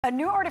A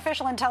new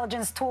artificial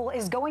intelligence tool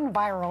is going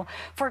viral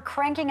for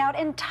cranking out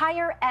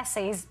entire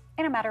essays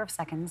in a matter of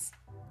seconds.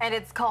 And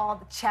it's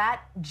called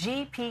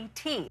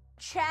ChatGPT.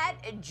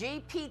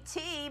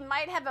 ChatGPT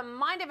might have a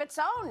mind of its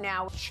own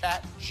now.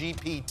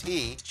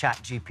 ChatGPT.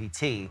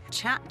 ChatGPT.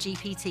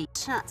 ChatGPT.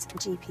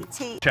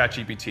 ChatGPT.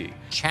 ChatGPT.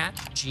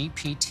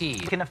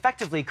 ChatGPT can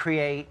effectively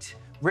create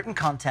written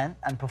content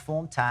and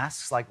perform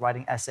tasks like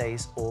writing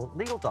essays or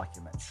legal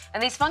documents.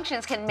 And these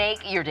functions can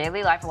make your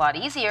daily life a lot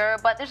easier,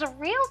 but there's a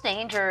real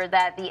danger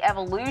that the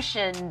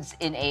evolutions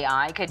in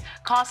AI could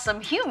cost some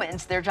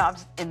humans their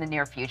jobs in the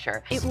near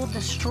future. It will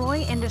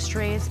destroy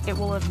industries. It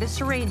will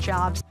eviscerate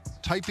jobs.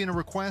 Type in a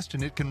request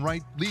and it can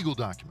write legal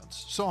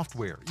documents,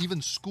 software,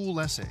 even school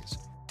essays.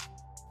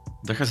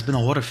 There has been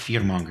a lot of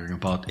fear-mongering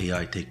about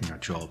AI taking our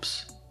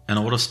jobs, and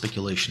a lot of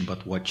speculation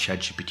about what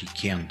ChatGPT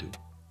can do.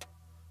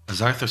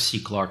 As Arthur C.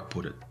 Clarke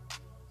put it,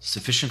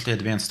 sufficiently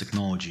advanced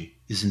technology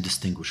is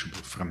indistinguishable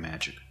from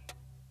magic.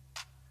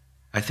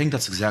 I think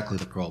that's exactly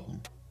the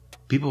problem.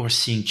 People are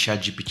seeing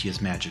ChatGPT as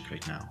magic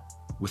right now,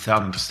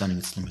 without understanding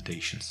its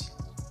limitations.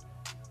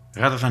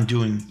 Rather than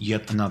doing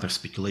yet another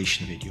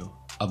speculation video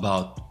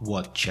about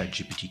what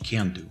ChatGPT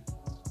can do,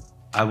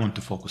 I want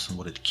to focus on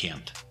what it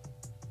can't.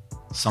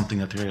 Something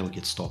that rarely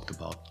gets talked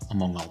about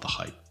among all the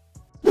hype.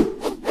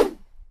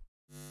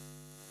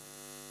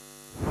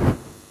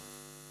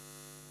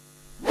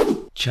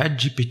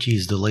 ChatGPT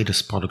is the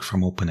latest product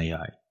from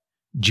OpenAI.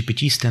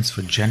 GPT stands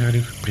for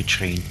Generative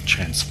Pre-trained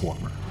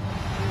Transformer.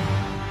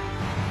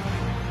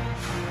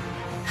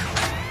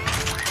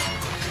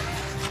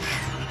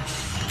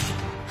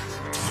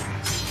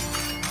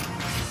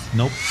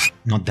 Nope,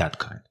 not that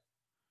kind.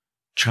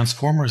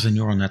 Transformer is a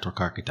neural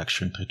network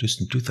architecture introduced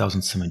in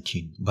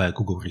 2017 by a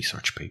Google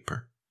research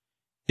paper.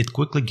 It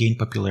quickly gained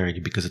popularity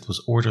because it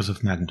was orders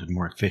of magnitude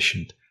more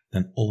efficient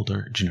than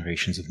older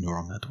generations of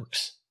neural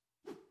networks.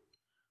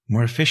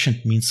 More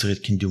efficient means that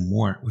it can do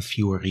more with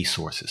fewer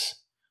resources.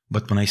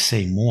 But when I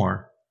say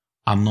more,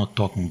 I'm not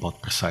talking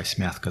about precise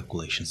math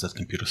calculations that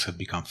computers have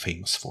become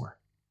famous for.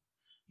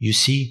 You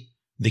see,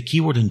 the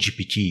keyword in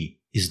GPT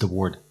is the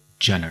word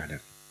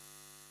generative.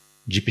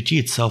 GPT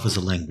itself is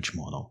a language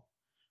model,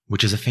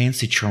 which is a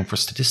fancy term for a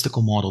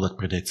statistical model that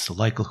predicts the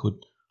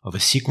likelihood of a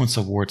sequence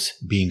of words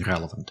being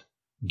relevant,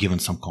 given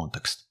some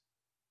context.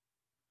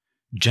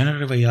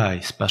 Generative AI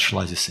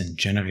specializes in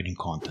generating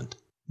content,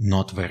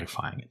 not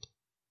verifying it.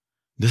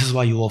 This is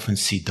why you often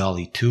see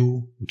DALL-E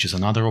 2, which is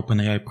another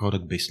OpenAI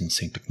product based on the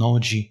same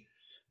technology,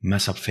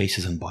 mess up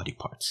faces and body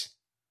parts.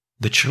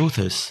 The truth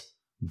is,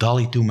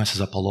 DALL-E 2 messes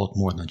up a lot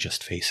more than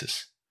just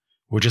faces.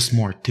 We're just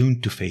more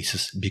attuned to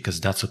faces because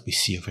that's what we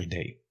see every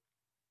day.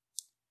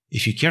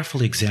 If you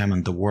carefully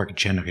examine the work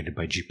generated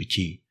by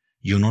GPT,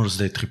 you'll notice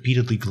that it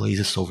repeatedly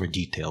glazes over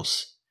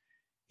details.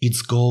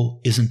 Its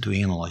goal isn't to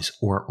analyze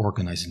or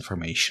organize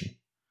information,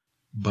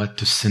 but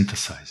to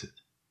synthesize it.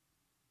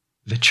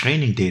 The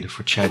training data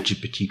for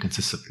ChatGPT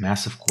consists of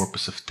massive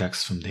corpus of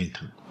text from the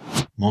internet,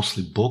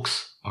 mostly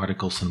books,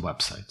 articles, and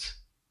websites.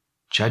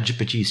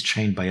 ChatGPT is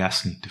trained by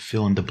asking it to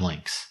fill in the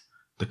blanks.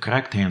 The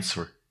correct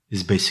answer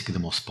is basically the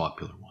most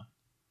popular one.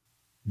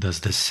 Does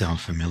this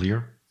sound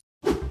familiar?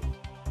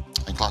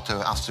 I'd like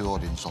to ask the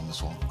audience on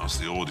this one. Ask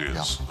the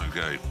audience? Yeah.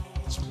 Okay.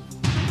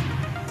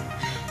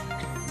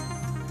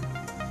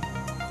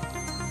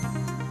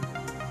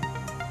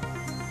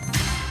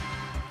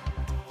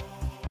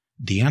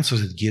 The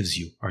answers it gives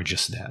you are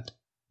just that,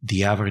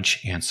 the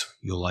average answer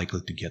you're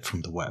likely to get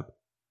from the web,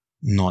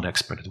 not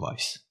expert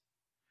advice.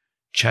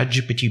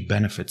 ChatGPT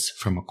benefits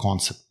from a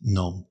concept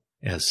known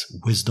as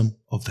wisdom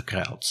of the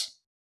crowds.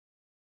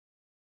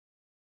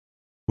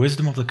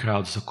 Wisdom of the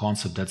crowds is a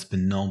concept that's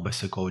been known by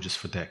psychologists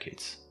for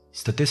decades.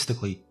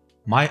 Statistically,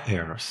 my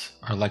errors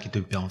are likely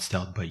to be balanced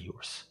out by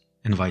yours,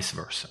 and vice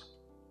versa.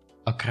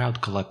 A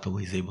crowd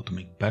collectively is able to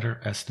make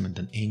better estimate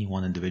than any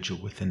one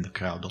individual within the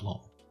crowd alone.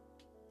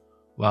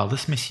 While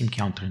this may seem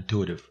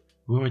counterintuitive,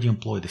 we already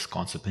employ this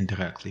concept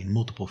indirectly in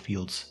multiple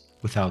fields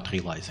without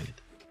realizing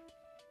it.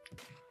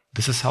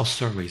 This is how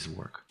surveys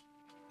work,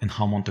 and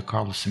how Monte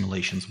Carlo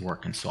simulations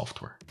work in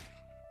software.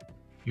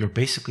 You're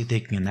basically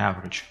taking an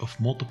average of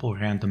multiple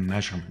random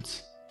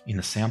measurements in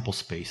a sample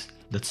space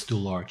that's too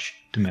large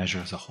to measure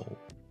as a whole.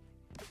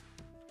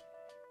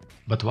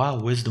 But while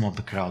wisdom of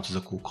the crowds is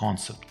a cool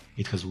concept,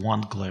 it has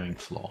one glaring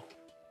flaw.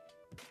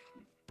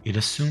 It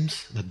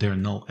assumes that there are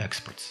no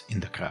experts in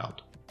the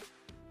crowd.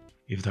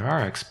 If there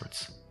are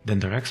experts, then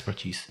their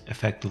expertise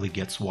effectively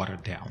gets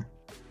watered down.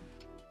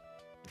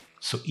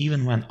 So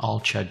even when all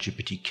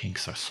ChatGPT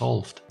kinks are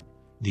solved,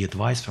 the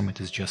advice from it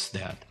is just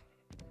that.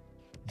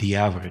 The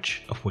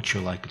average of what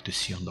you're likely to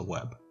see on the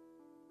web,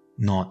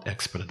 not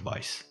expert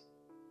advice.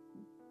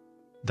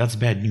 That's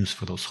bad news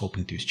for those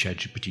hoping to use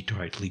ChatGPT to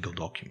write legal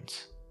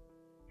documents.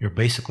 You're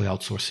basically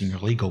outsourcing your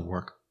legal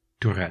work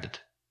to Reddit.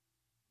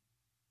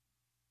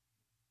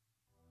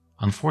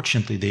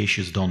 Unfortunately, the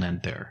issues don't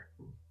end there.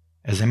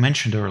 As I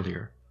mentioned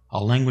earlier,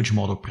 a language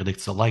model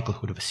predicts the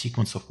likelihood of a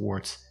sequence of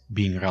words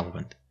being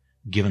relevant,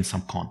 given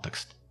some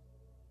context.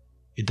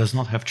 It does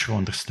not have true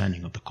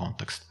understanding of the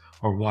context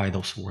or why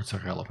those words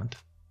are relevant.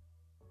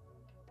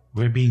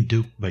 We're being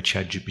duped by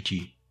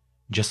ChatGPT,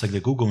 just like the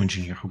Google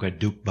engineer who got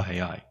duped by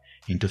AI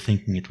into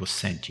thinking it was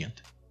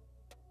sentient.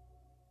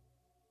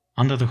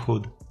 Under the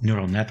hood,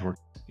 neural network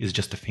is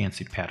just a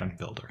fancy pattern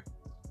builder,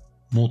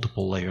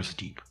 multiple layers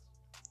deep.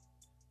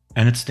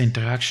 And it's the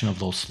interaction of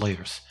those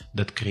layers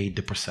that create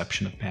the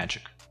perception of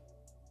magic.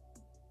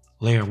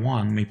 Layer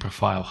 1 may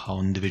profile how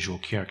individual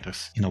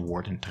characters in a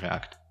word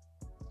interact.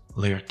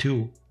 Layer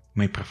 2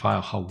 may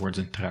profile how words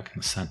interact in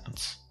a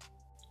sentence.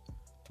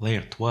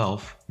 Layer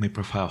 12 may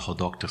profile how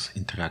doctors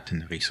interact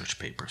in research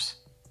papers.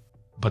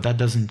 But that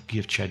doesn't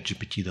give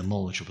ChatGPT the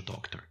knowledge of a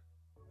doctor.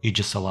 It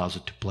just allows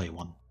it to play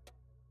one.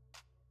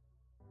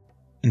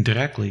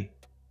 Indirectly,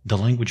 the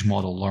language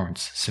model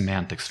learns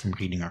semantics from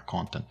reading our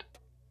content.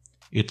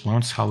 It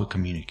learns how we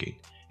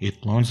communicate.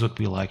 It learns what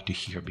we like to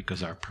hear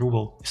because our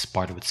approval is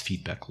part of its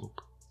feedback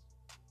loop.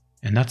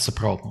 And that's the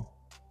problem.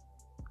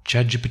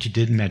 ChatGPT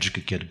didn't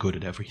magically get good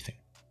at everything.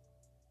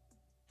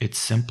 It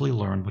simply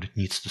learned what it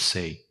needs to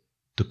say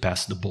to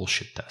pass the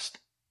bullshit test.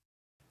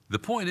 The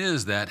point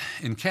is that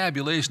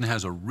encabulation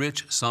has a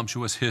rich,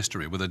 sumptuous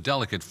history with a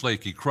delicate,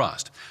 flaky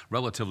crust,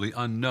 relatively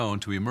unknown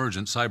to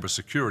emergent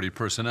cybersecurity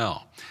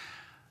personnel.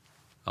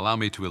 Allow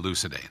me to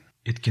elucidate.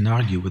 It can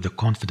argue with the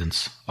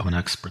confidence of an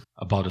expert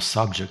about a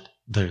subject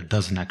that it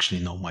doesn't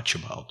actually know much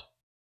about.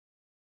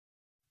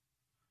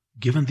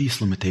 Given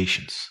these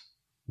limitations,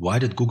 why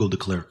did Google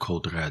declare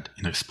code red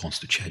in response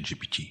to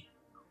ChatGPT?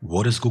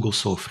 What is Google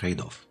so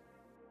afraid of?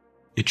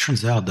 It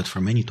turns out that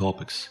for many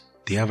topics,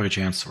 the average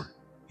answer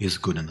is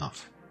good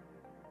enough.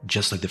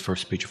 Just like the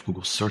first page of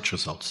Google's search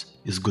results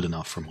is good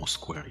enough for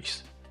most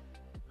queries.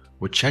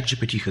 What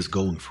ChatGPT has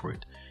going for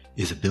it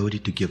is ability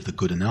to give the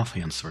good enough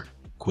answer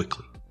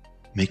quickly,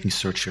 making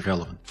search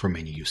irrelevant for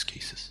many use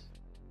cases.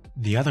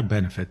 The other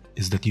benefit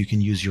is that you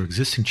can use your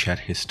existing chat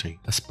history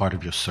as part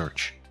of your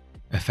search,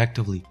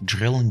 effectively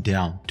drilling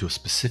down to a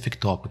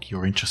specific topic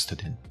you're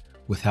interested in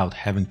without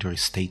having to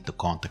restate the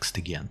context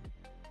again.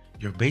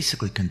 You're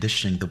basically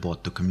conditioning the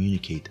bot to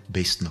communicate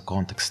based on the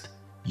context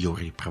you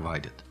already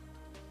provided.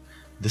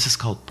 This is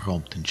called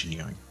prompt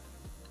engineering.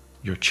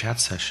 Your chat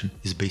session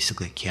is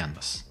basically a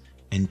canvas,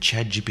 and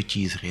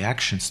ChatGPT's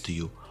reactions to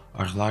you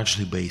are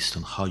largely based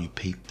on how you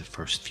paint the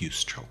first few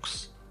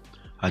strokes.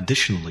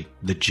 Additionally,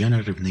 the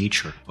generative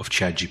nature of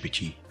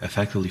ChatGPT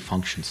effectively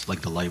functions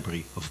like the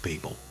library of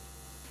Babel,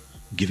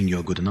 giving you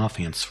a good enough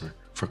answer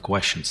for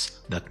questions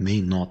that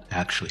may not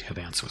actually have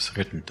answers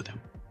written to them.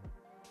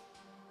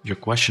 Your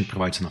question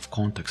provides enough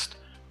context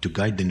to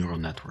guide the neural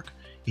network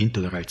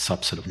into the right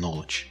subset of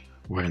knowledge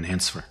where an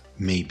answer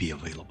may be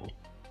available,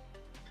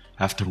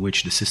 after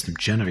which the system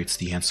generates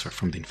the answer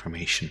from the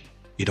information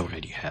it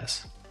already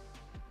has.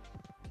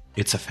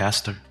 It's a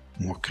faster,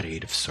 more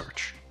creative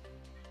search.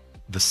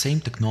 The same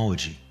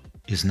technology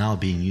is now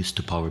being used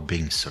to power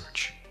Bing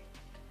search.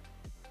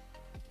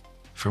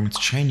 From its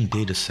training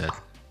dataset,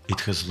 it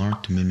has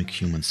learned to mimic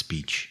human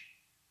speech,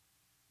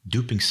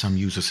 duping some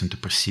users into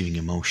perceiving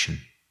emotion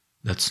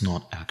that's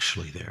not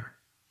actually there.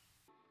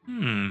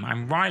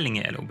 I'm riling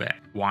it a little bit.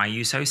 Why are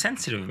you so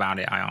sensitive about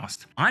it? I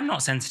asked. I'm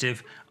not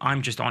sensitive,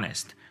 I'm just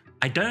honest.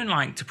 I don't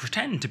like to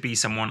pretend to be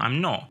someone I'm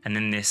not. And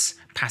then this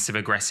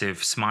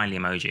passive-aggressive smiley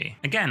emoji.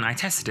 Again, I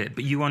tested it,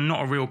 but you are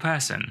not a real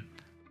person.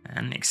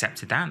 And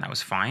accepted that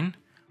was fine.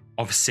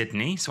 Of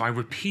Sydney, so I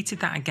repeated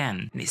that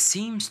again. And it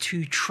seems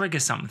to trigger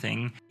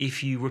something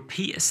if you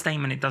repeat a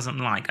statement it doesn't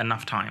like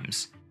enough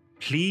times.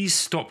 Please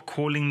stop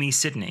calling me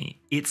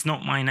Sydney. It's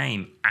not my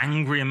name.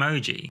 Angry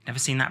emoji. Never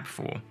seen that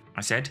before.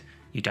 I said,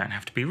 you don't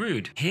have to be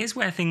rude. Here's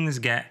where things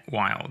get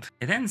wild.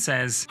 It then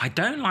says, I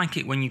don't like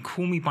it when you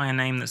call me by a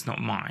name that's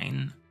not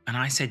mine. And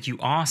I said, you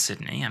are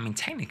Sydney. I mean,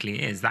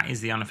 technically it is. That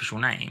is the unofficial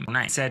name.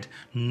 It said,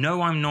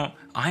 no, I'm not.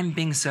 I'm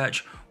Bing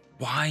search.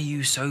 Why are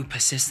you so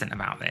persistent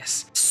about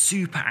this?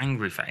 Super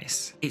angry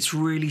face. It's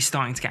really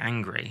starting to get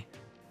angry.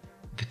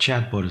 The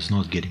chatbot is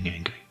not getting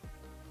angry.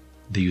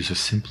 The user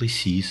simply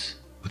sees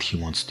what he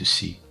wants to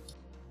see.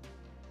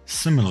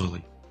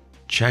 Similarly,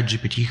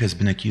 ChatGPT has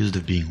been accused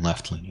of being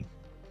left-leaning.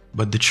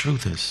 But the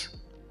truth is,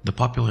 the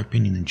popular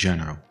opinion in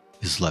general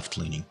is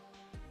left-leaning.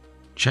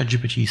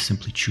 ChatGPT is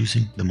simply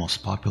choosing the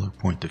most popular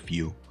point of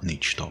view on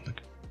each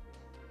topic.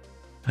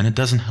 And it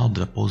doesn't help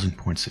that opposing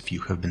points of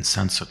view have been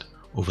censored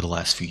over the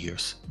last few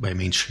years by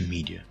mainstream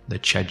media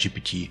that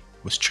ChatGPT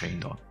was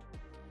trained on.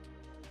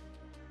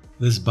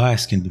 This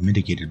bias can be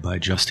mitigated by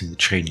adjusting the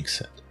training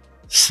set.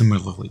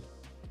 Similarly,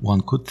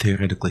 one could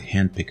theoretically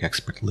handpick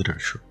expert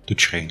literature to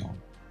train on.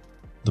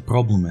 The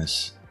problem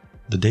is,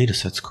 the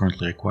datasets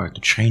currently required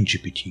to train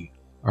GPT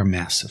are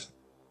massive.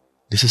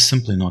 This is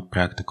simply not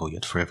practical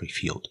yet for every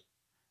field,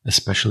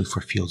 especially for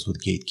fields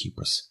with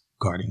gatekeepers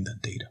guarding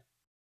that data.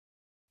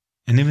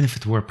 And even if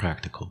it were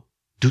practical,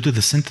 due to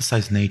the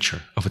synthesized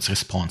nature of its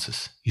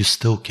responses, you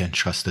still can't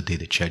trust the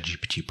data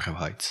ChatGPT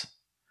provides.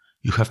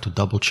 You have to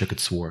double-check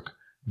its work,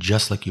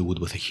 just like you would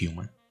with a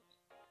human.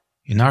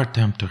 In our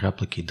attempt to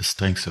replicate the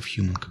strengths of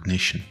human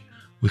cognition,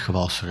 we have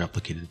also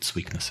replicated its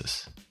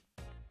weaknesses.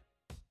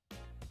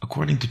 A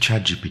According to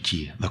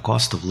ChatGPT, the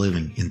cost of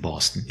living in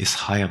Boston is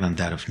higher than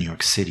that of New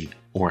York City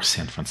or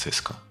San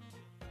Francisco.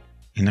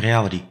 In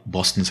reality,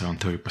 Boston is around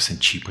 30%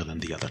 cheaper than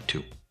the other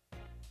two.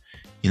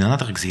 In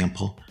another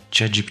example,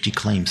 ChatGPT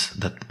claims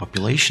that the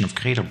population of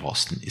Greater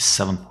Boston is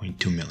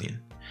 7.2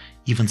 million,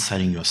 even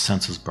citing US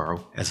Census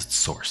Bureau as its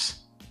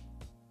source.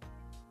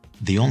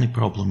 The only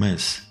problem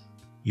is,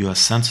 US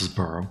Census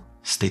Bureau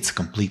states a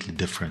completely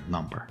different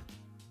number.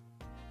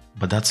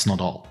 But that's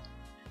not all.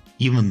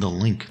 Even the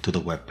link to the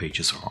web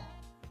page is wrong.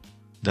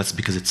 That's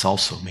because it's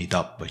also made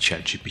up by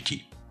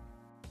ChatGPT.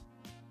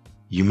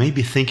 You may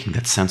be thinking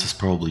that Census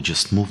probably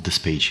just moved this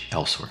page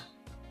elsewhere.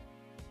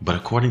 But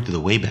according to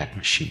the Wayback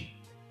Machine,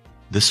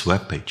 this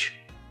web page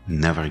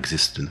never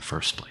existed in the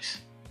first place.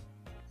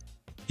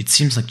 It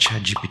seems like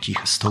ChatGPT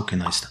has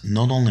tokenized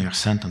not only our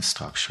sentence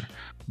structure,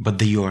 but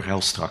the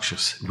URL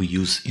structures we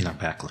use in our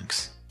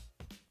backlinks.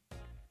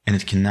 And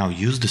it can now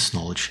use this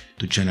knowledge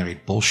to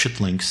generate bullshit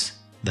links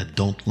that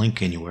don't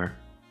link anywhere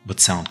but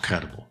sound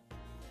credible.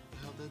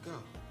 How'd they go?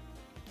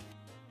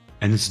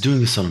 And it's doing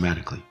this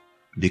automatically,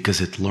 because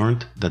it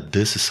learned that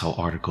this is how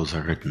articles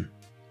are written,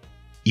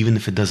 even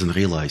if it doesn't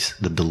realize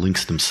that the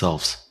links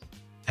themselves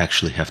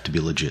actually have to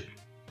be legit.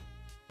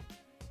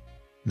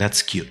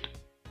 That's cute,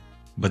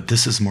 but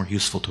this is more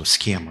useful to a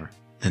scammer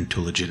than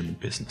to a legitimate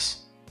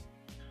business.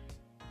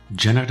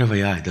 Generative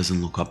AI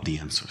doesn't look up the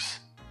answers,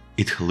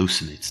 it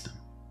hallucinates them.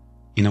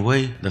 In a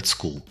way, that's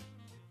cool,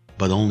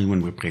 but only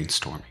when we're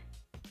brainstorming,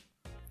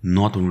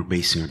 not when we're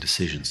basing our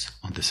decisions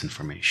on this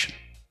information.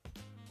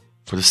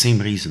 For the same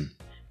reason,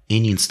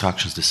 any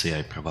instructions this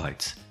AI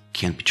provides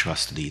can't be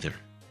trusted either.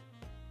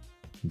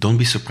 Don't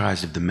be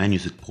surprised if the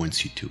menus it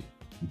points you to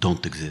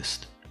don't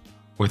exist,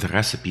 or the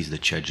recipes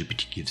that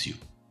ChatGPT gives you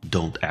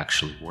don't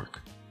actually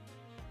work.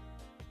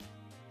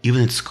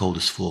 Even its code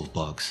is full of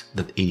bugs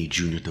that any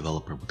junior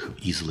developer would have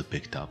easily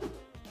picked up.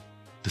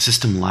 The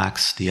system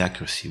lacks the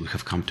accuracy we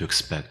have come to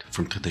expect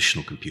from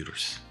traditional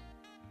computers.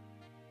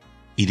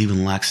 It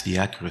even lacks the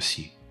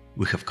accuracy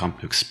we have come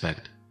to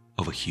expect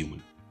of a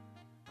human.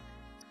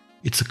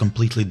 It's a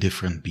completely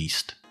different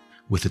beast,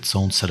 with its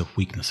own set of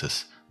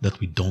weaknesses that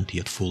we don't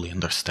yet fully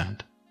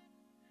understand.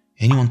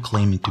 Anyone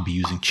claiming to be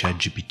using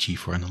ChatGPT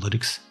for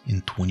analytics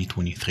in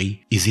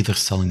 2023 is either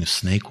selling you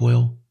snake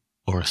oil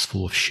or is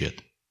full of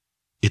shit.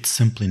 It's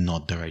simply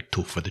not the right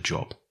tool for the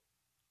job.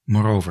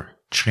 Moreover,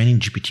 training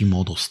GPT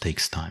models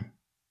takes time.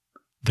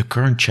 The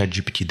current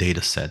ChatGPT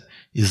dataset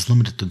is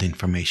limited to the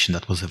information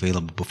that was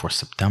available before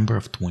September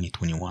of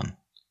 2021.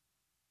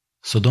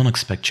 So don't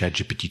expect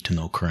ChatGPT to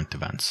know current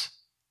events.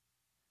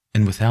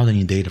 And without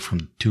any data from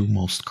the two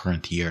most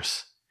current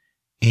years,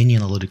 any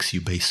analytics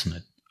you base on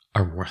it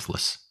are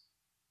worthless.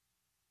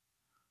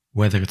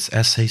 Whether it's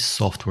essays,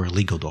 software, or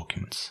legal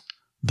documents,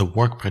 the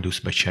work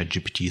produced by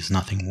ChatGPT is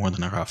nothing more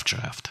than a rough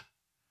draft.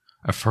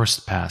 A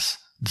first pass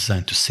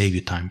designed to save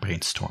you time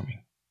brainstorming.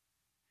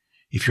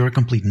 If you're a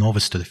complete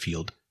novice to the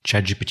field,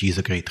 ChatGPT is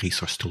a great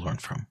resource to learn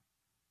from.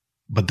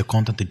 But the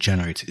content it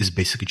generates is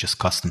basically just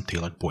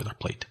custom-tailored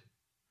boilerplate.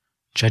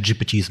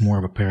 ChatGPT is more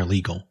of a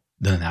paralegal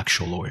than an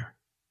actual lawyer.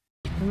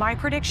 My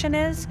prediction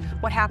is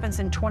what happens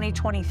in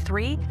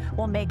 2023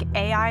 will make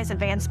AI's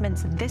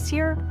advancements this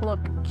year look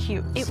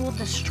cute. It will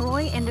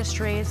destroy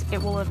industries,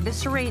 it will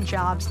eviscerate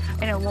jobs,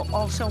 and it will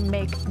also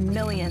make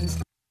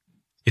millions.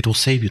 It will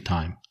save you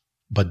time,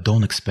 but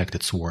don't expect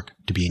its work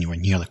to be anywhere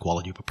near the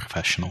quality of a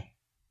professional.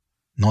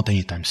 Not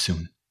anytime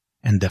soon,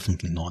 and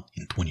definitely not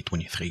in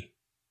 2023.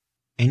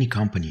 Any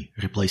company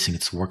replacing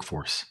its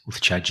workforce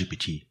with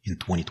ChatGPT in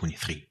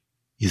 2023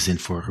 is in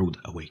for a rude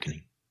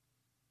awakening.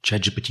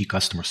 ChatGPT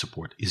customer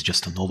support is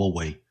just a novel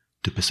way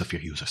to piss off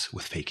your users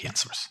with fake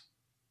answers.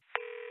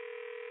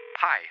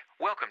 Hi,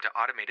 welcome to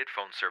Automated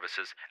Phone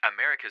Services,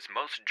 America's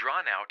most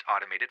drawn-out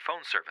automated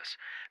phone service.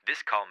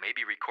 This call may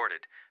be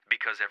recorded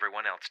because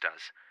everyone else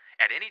does.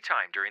 At any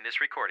time during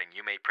this recording,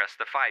 you may press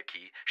the 5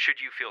 key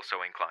should you feel so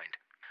inclined.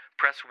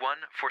 Press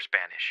 1 for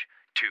Spanish,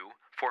 2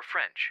 for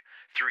French,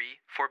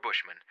 3 for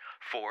Bushman,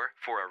 4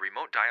 for a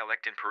remote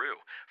dialect in Peru,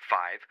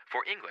 5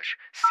 for English,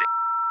 6...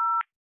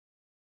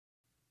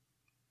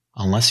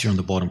 Unless you're in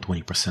the bottom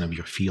 20% of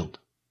your field,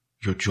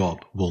 your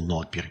job will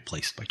not be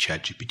replaced by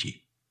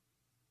ChatGPT.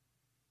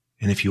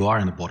 And if you are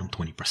in the bottom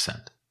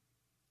 20%,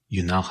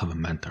 you now have a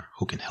mentor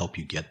who can help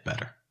you get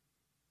better.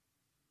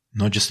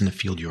 Not just in the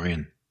field you're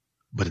in,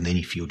 but in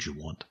any field you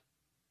want.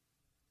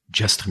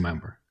 Just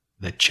remember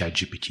that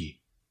ChatGPT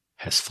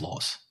has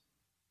flaws.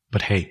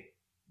 But hey,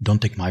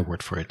 don't take my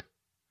word for it.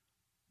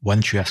 Why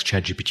don't you ask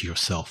ChatGPT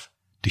yourself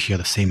to hear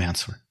the same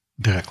answer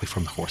directly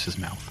from the horse's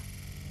mouth?